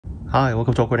Hi,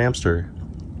 welcome to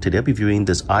AwkwardHamster. Today I'll be viewing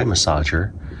this eye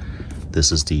massager.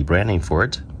 This is the brand name for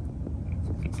it.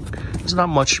 There's not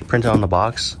much printed on the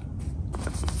box.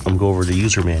 I'm going to go over the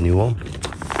user manual.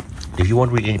 If you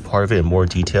want to read any part of it in more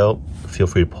detail, feel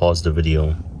free to pause the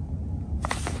video.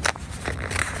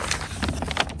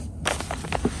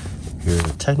 Here are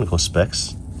the technical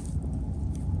specs.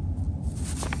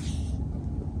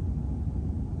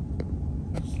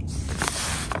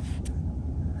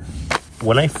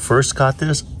 When I first got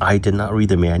this, I did not read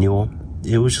the manual.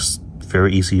 It was just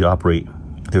very easy to operate.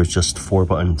 There's just 4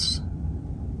 buttons.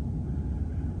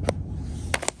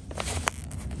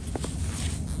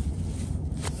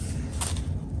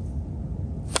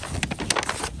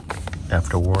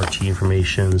 After warranty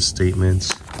information,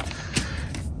 statements.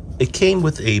 It came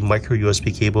with a micro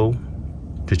USB cable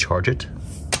to charge it.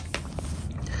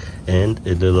 And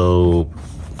a little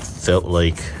felt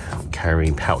like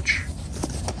carrying pouch.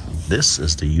 This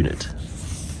is the unit.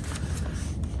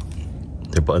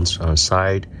 There are buttons on the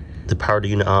side. To power the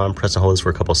unit on, press and hold this for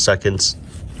a couple seconds.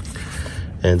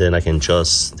 And then I can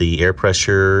adjust the air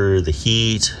pressure, the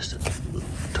heat,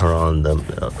 turn on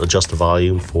the, adjust the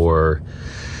volume for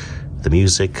the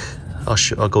music.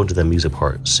 I'll go into the music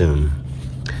part soon.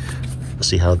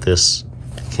 See how this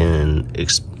can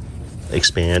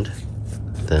expand,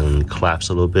 then collapse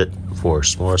a little bit for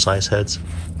smaller size heads.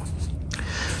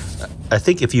 I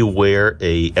think if you wear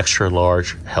a extra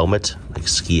large helmet, like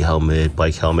ski helmet,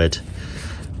 bike helmet,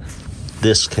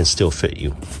 this can still fit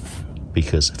you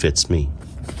because it fits me.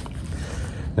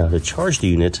 Now to charge the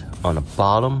unit, on the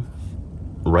bottom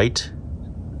right,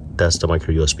 that's the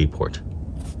micro USB port.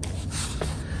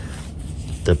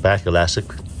 The back elastic,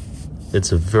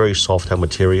 it's a very soft type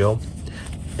material.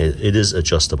 It is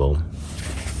adjustable.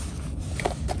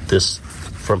 This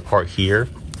front part here,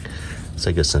 it's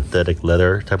like a synthetic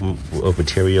leather type of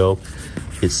material.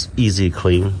 It's easy to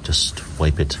clean, just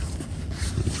wipe it.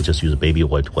 You can just use a baby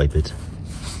wipe to wipe it.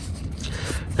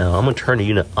 Now I'm gonna turn the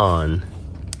unit on.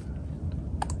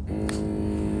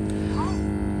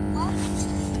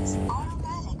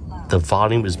 The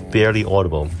volume is barely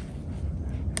audible.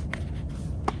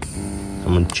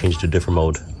 I'm gonna change to a different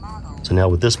mode. So now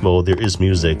with this mode, there is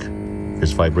music,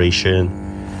 there's vibration,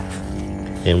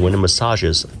 and when it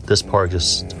massages, this part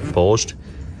is bulged.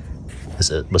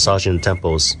 It's massaging the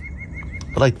temples.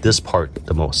 I like this part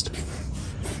the most.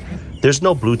 There's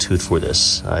no Bluetooth for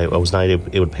this. I was not able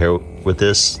to pair with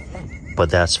this, but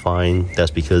that's fine.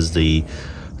 That's because the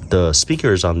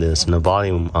speakers on this and the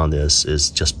volume on this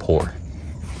is just poor.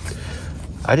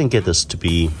 I didn't get this to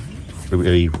be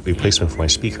a replacement for my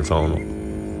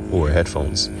speakerphone or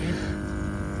headphones.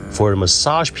 For the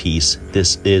massage piece,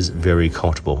 this is very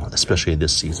comfortable, especially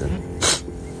this season.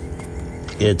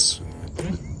 It's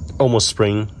almost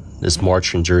spring. It's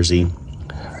March in Jersey,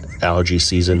 allergy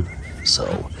season.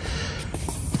 So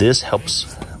this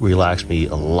helps relax me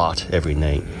a lot every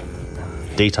night.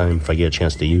 Daytime, if I get a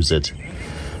chance to use it.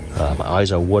 My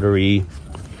eyes are watery.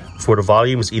 For the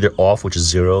volume, it's either off, which is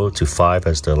 0 to 5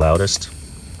 as the loudest.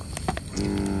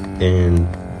 And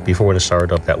before when it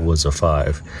started up, that was a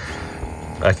 5.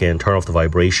 I can turn off the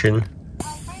vibration.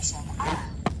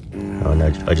 And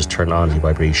I just turn on the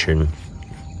vibration.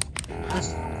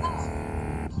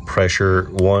 Pressure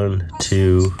 1,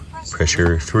 2,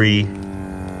 pressure 3.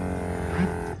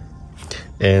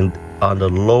 And on the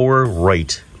lower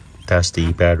right, that's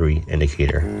the battery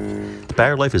indicator. The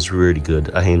battery life is really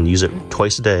good. I can use it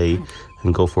twice a day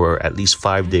and go for at least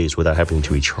 5 days without having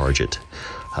to recharge it.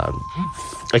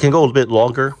 I can go a little bit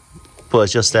longer, but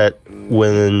it's just that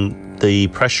when the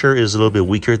pressure is a little bit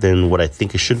weaker than what I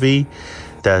think it should be,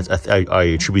 that I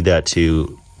attribute that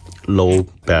to low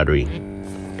battery.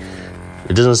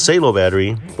 It doesn't say low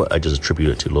battery, but I just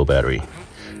attribute it to low battery.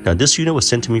 Now this unit was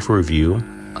sent to me for review.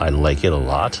 I like it a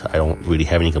lot. I don't really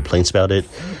have any complaints about it.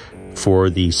 For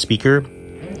the speaker,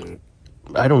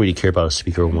 I don't really care about a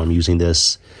speaker when I'm using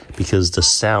this because the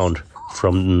sound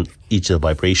from each of the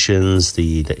vibrations,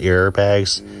 the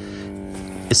airbags,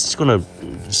 it's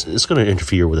gonna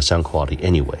interfere with the sound quality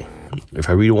anyway. If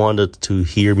I really wanted to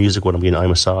hear music when I'm getting eye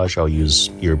massage, I'll use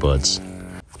earbuds.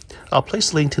 I'll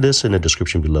place a link to this in the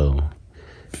description below.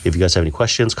 If you guys have any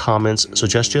questions, comments,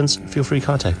 suggestions, feel free to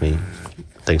contact me.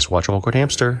 Thanks for watching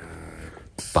AwkwardHamster.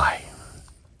 Bye.